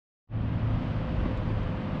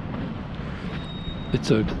It's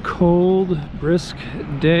a cold, brisk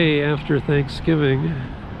day after Thanksgiving,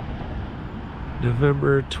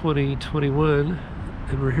 November 2021,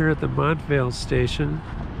 and we're here at the Montvale station.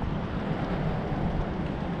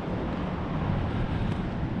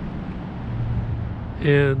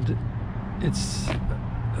 And it's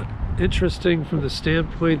interesting from the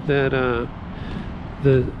standpoint that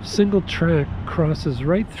the single track crosses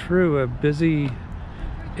right through a busy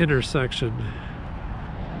intersection.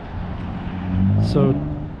 So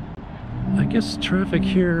I guess traffic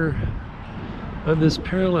here on this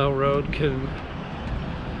parallel road can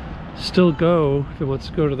still go if it wants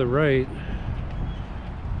to go to the right.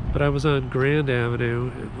 But I was on Grand Avenue,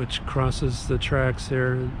 which crosses the tracks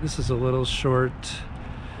here. This is a little short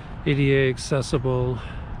ADA accessible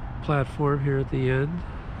platform here at the end.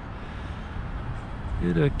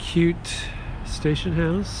 In a cute station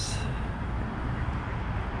house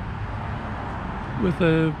with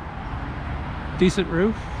a decent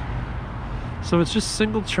roof. So it's just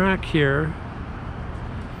single track here.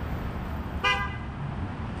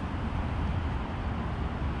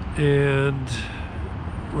 And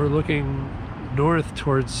we're looking north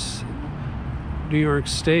towards New York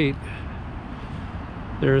State.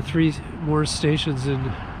 There are 3 more stations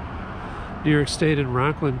in New York State in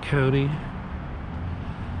Rockland County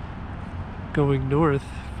going north,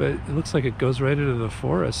 but it looks like it goes right into the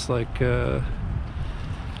forest, like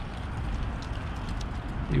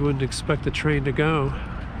you wouldn't expect the train to go.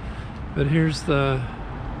 But here's the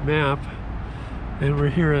map, and we're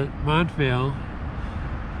here at Montvale,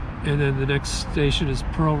 and then the next station is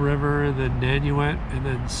Pearl River, and then Nanuet, and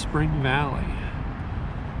then Spring Valley.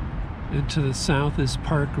 And to the south is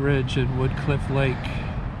Park Ridge and Woodcliff Lake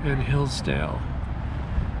and Hillsdale.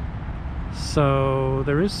 So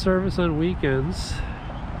there is service on weekends.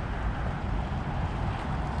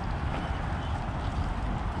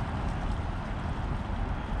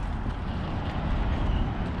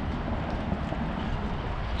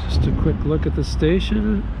 Just a quick look at the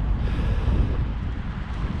station.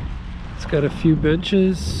 It's got a few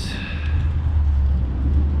benches.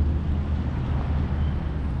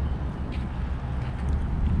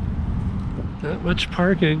 Not much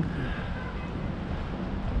parking.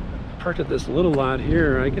 Parked at this little lot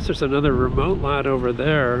here. I guess there's another remote lot over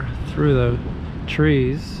there through the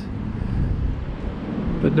trees,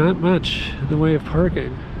 but not much in the way of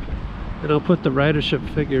parking. And I'll put the ridership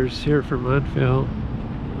figures here for Montvale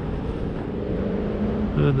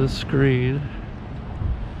on the screen.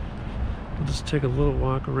 We'll just take a little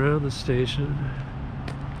walk around the station.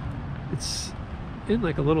 It's in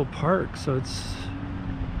like a little park, so it's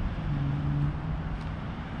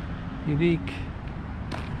unique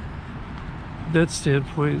from that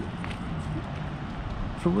standpoint.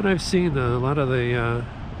 From what I've seen, a lot of the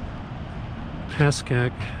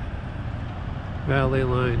Pascack Valley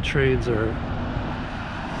Line trains are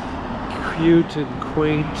cute and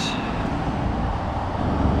quaint.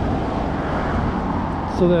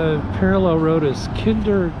 So the parallel road is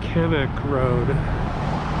Kinder-Kamek Road.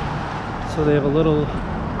 So they have a little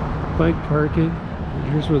bike parking.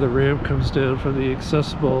 And here's where the ramp comes down from the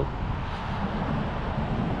accessible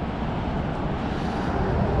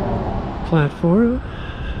platform,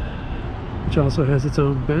 which also has its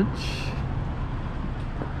own bench.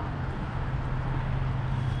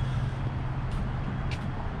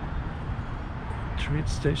 Train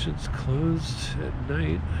station's closed at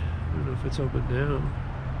night. I don't know if it's open now.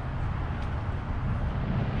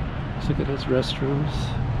 Looks like it has restrooms.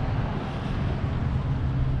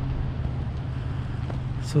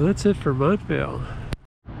 So that's it for Montvale.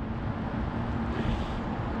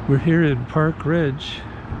 We're here in Park Ridge,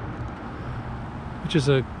 which is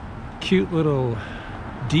a cute little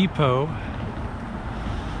depot.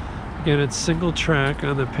 Again, it's single track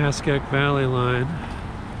on the Pascack Valley Line.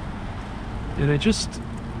 And I just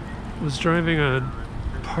was driving on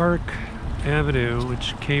Park Avenue,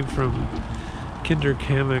 which came from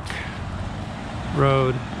Kinder-Kamek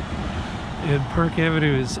Road. And Park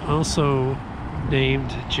Avenue is also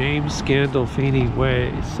named James Gandolfini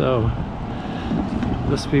Way, so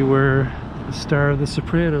must be where the star of The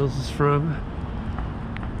Sopranos is from.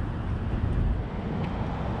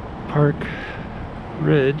 Park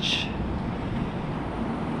Ridge.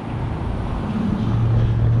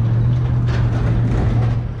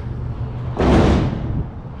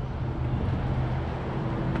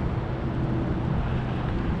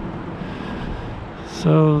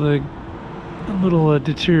 So the little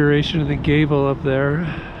deterioration in the gable up there,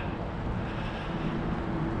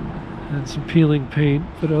 and some peeling paint,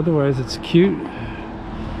 but otherwise it's cute.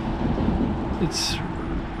 It's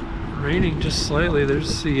raining just slightly.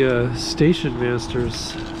 There's the station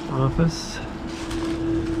master's office.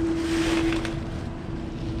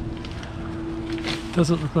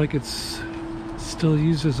 Doesn't look like it's still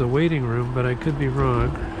used as a waiting room, but I could be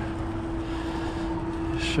wrong.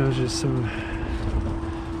 Shows you some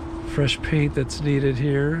fresh paint that's needed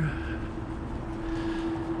here.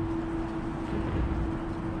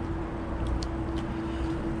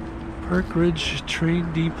 Park Ridge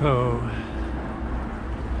Train Depot.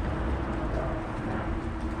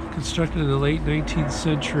 Constructed in the late 19th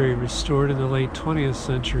century, restored in the late 20th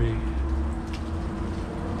century.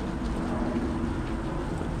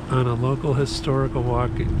 On a local historical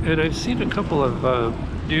walk. And I've seen a couple of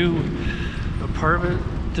new apartment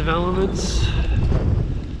developments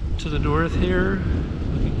to the north here,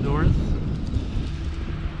 looking north.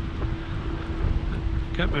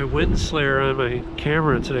 Got my wind slayer on my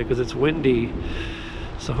camera today because it's windy,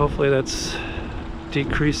 so hopefully that's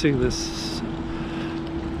decreasing the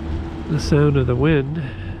sound of the wind.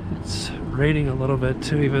 It's raining a little bit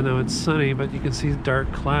too, even though it's sunny, but you can see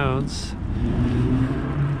dark clouds.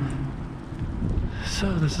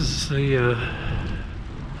 So this is the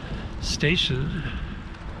station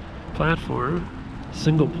platform,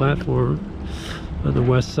 single platform on the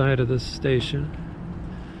west side of this station.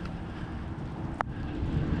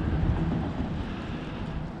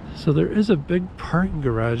 So there is a big parking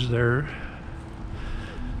garage there,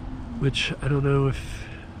 which I don't know if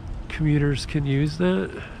commuters can use that,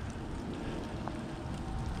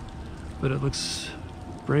 but it looks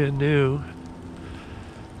brand new.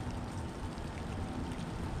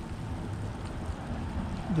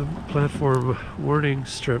 The platform warning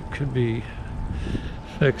strip could be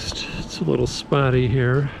fixed. It's a little spotty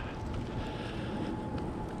here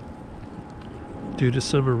due to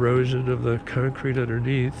some erosion of the concrete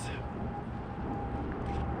underneath.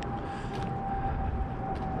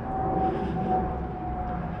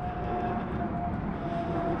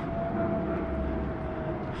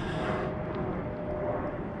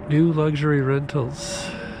 New luxury rentals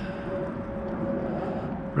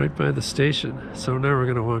right by the station. So now we're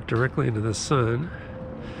going to walk directly into the sun.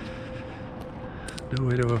 No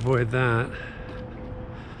way to avoid that.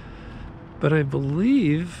 But I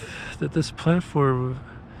believe that this platform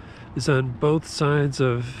is on both sides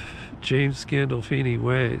of James Gandolfini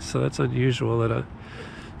Way, so that's unusual that a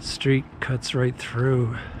street cuts right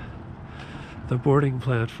through the boarding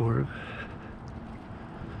platform.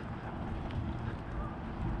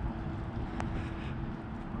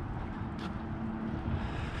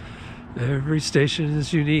 Every station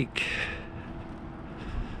is unique.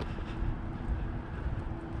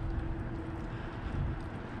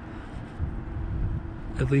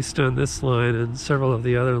 At least on this line and several of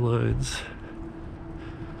the other lines.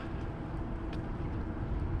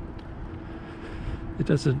 It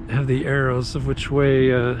doesn't have the arrows of which way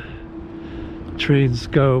trains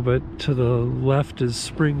go, but to the left is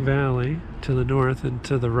Spring Valley, to the north, and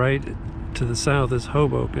to the right, to the south is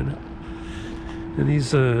Hoboken. And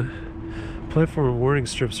these platform warning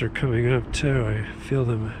strips are coming up too. I feel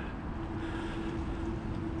them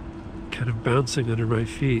kind of bouncing under my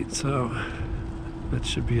feet, so that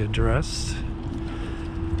should be addressed.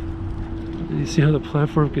 And you see how the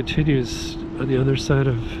platform continues on the other side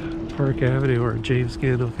of Park Avenue or James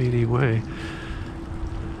Gandolfini Way.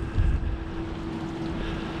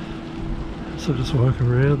 So just walk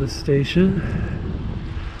around the station.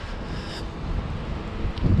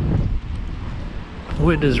 The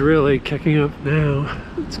wind is really kicking up now.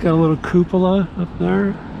 It's got a little cupola up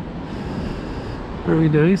there. Very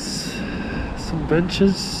nice. Some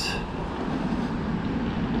benches.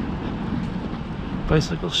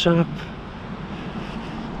 Bicycle shop.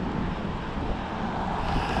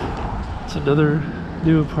 It's another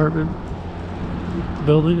new apartment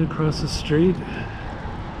building across the street.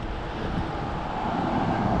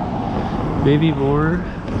 Maybe more.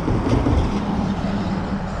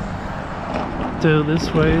 Down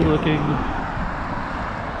this way, looking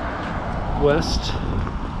west.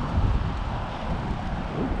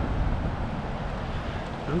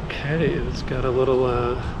 Okay, it's got a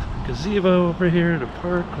little gazebo over here in a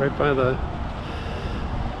park right by the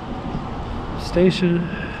station.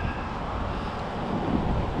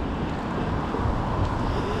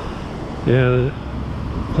 Yeah, the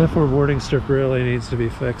platform warning strip really needs to be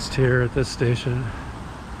fixed here at this station.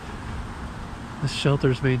 This shelter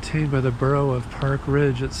is maintained by the borough of Park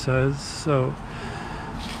Ridge, it says. So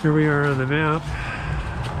here we are on the map.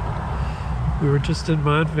 We were just in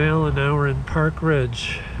Montvale and now we're in Park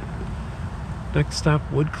Ridge. Next stop,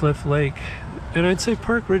 Woodcliff Lake. And I'd say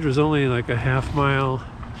Park Ridge was only like a half mile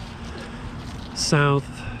south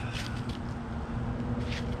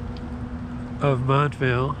of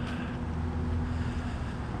Montvale.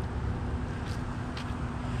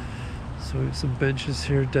 So we have some benches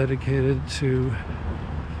here dedicated to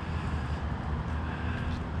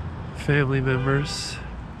family members.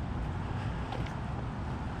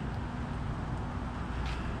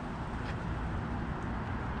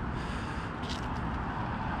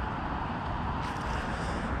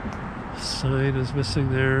 Sign is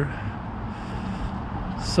missing there.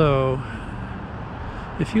 So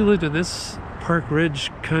if you lived in this Park Ridge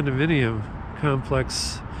condominium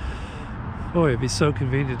complex, boy, it'd be so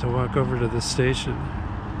convenient to walk over to the station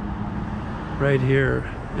right here.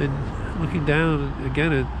 And looking down,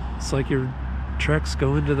 again, it's like your treks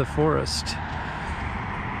go into the forest.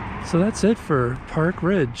 So that's it for Park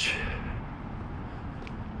Ridge.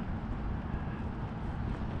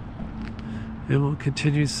 And we'll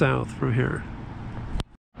continue south from here.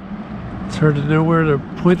 It's hard to know where to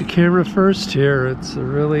point the camera first here. It's a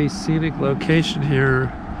really scenic location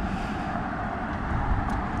here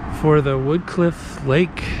for the Woodcliff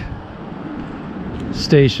Lake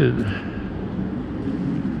Station.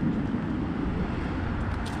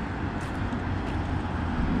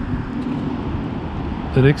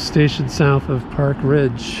 The next station south of Park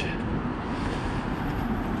Ridge.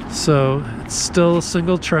 So it's still a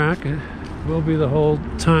single track. It will be the whole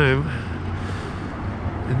time.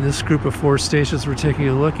 In this group of 4 stations we're taking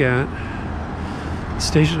a look at,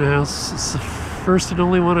 Station House is the first and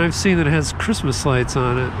only one I've seen that has Christmas lights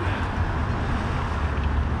on it.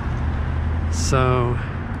 So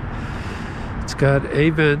it's got a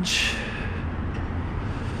bench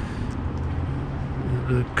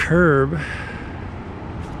and a curb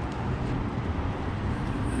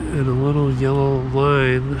and a little yellow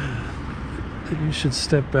line that you should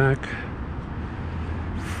step back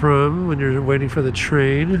from when you're waiting for the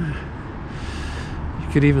train. You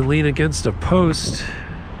could even lean against a post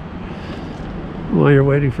while you're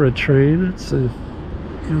waiting for a train. You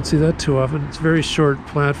don't see that too often. It's a very short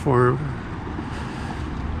platform.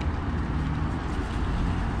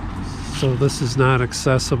 So this is not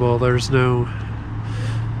accessible. There's no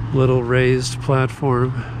little raised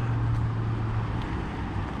platform.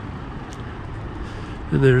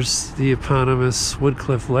 And there's the eponymous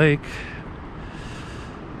Woodcliff Lake.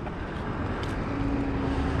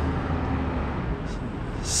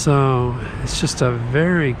 So it's just a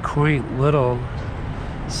very quaint little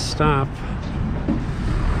stop.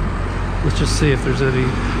 Let's just see if there's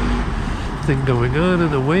anything going on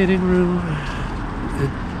in the waiting room. It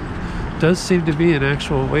does seem to be an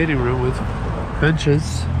actual waiting room with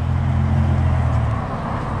benches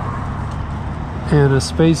and a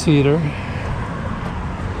space heater.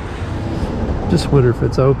 Just wonder if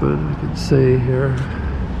it's open. I can see here.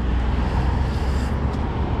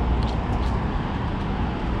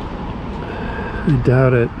 I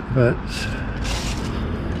doubt it, but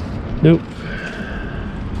nope.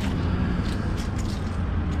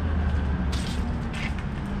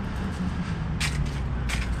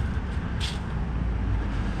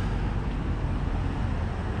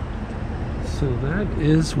 So that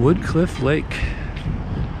is Woodcliff Lake,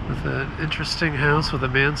 with an interesting house with a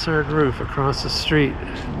mansard roof across the street.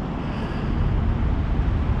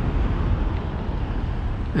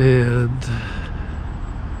 And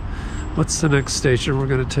what's the next station we're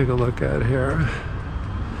going to take a look at here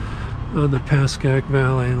on the Pascack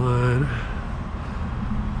Valley Line?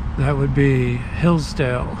 That would be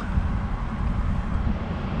Hillsdale.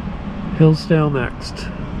 Hillsdale next.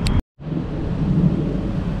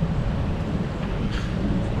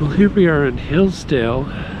 Well, here we are in Hillsdale,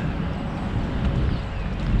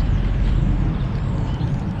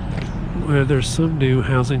 where there's some new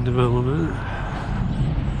housing development.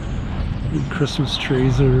 And Christmas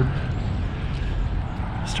trees are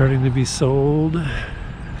starting to be sold the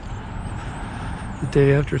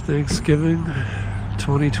day after Thanksgiving,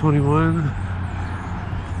 2021,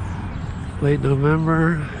 late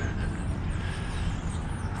November.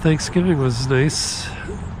 Thanksgiving was nice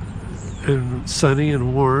and sunny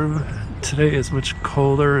and warm. Today is much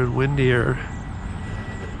colder and windier.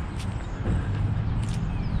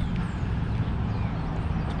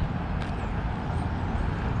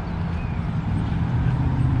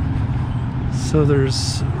 So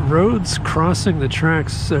there's roads crossing the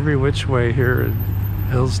tracks every which way here in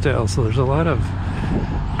Hillsdale. So there's a lot of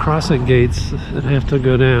crossing gates that have to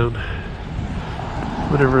go down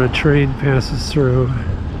whenever a train passes through.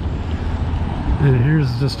 And here's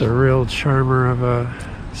just a real charmer of a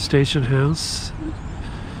station house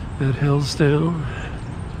at Hillsdale.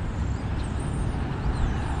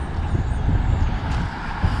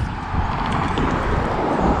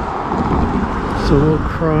 So we'll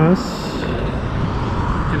cross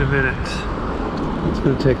in a minute. It's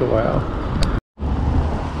going to take a while.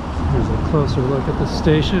 There's a closer look at the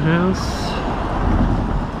station house.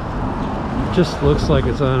 It just looks like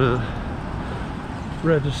it's on a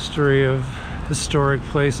registry of historic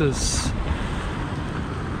places.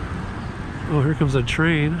 Oh, here comes a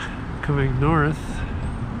train coming north.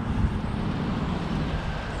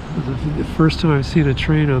 The first time I've seen a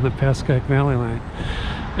train on the Pascack Valley Line.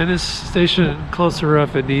 And this station, closer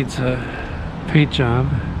up, it needs a paint job,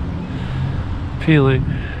 peeling.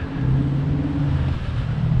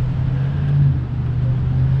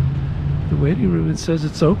 The waiting room, it says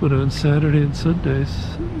it's open on Saturday and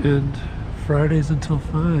Sundays, and Fridays until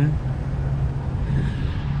 5.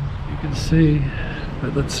 You can see,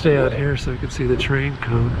 but let's stay out here so we can see the train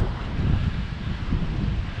come.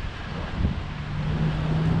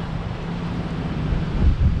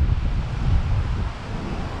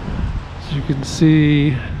 As you can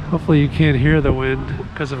see, hopefully you can't hear the wind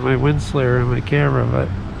because of my wind slayer on my camera, but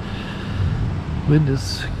wind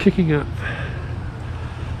is kicking up.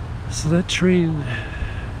 So that train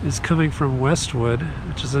is coming from Westwood,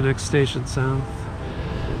 which is the next station south,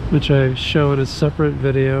 which I show in a separate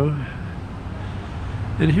video.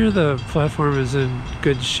 And here the platform is in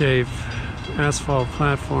good shape, asphalt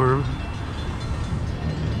platform.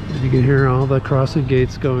 And you can hear all the crossing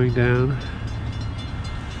gates going down.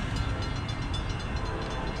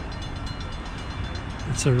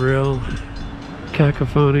 It's a real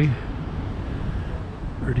cacophony,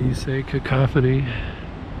 or do you say cacophony?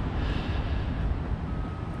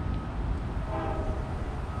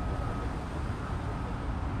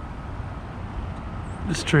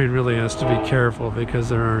 This train really has to be careful because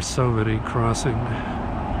there are so many crossing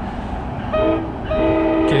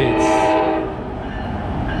gates.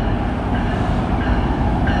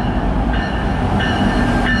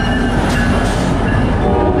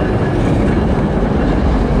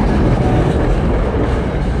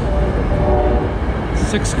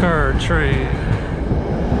 Six-car train.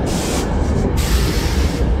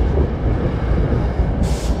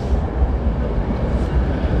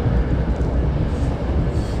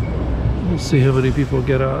 We'll see how many people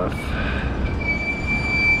get off.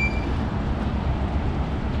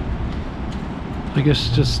 I guess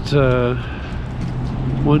just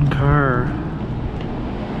one car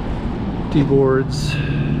deboards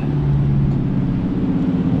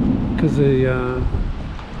because the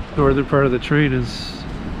northern part of the train is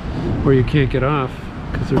where you can't get off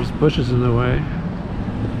because there's bushes in the way.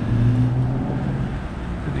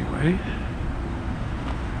 Anyway.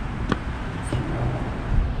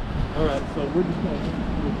 Alright, so we're just going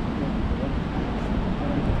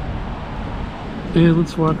and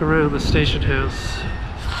let's walk around the station house.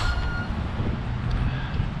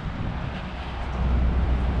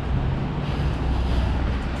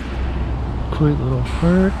 Quaint little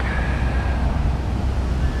park.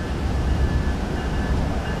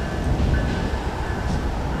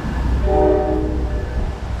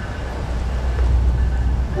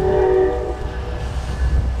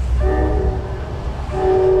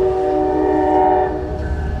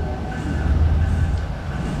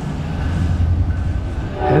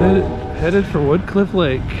 Headed for Woodcliff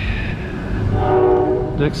Lake.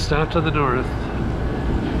 Next stop to the north.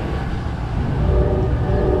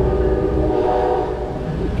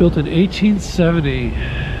 Built in 1870.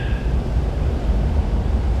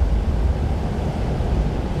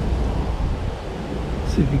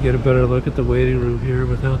 See if you get a better look at the waiting room here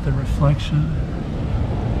without the reflection.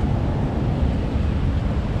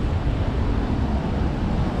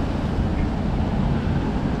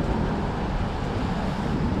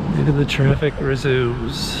 And the traffic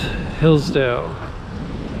resumes. Hillsdale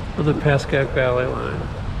on the Pascack Valley Line.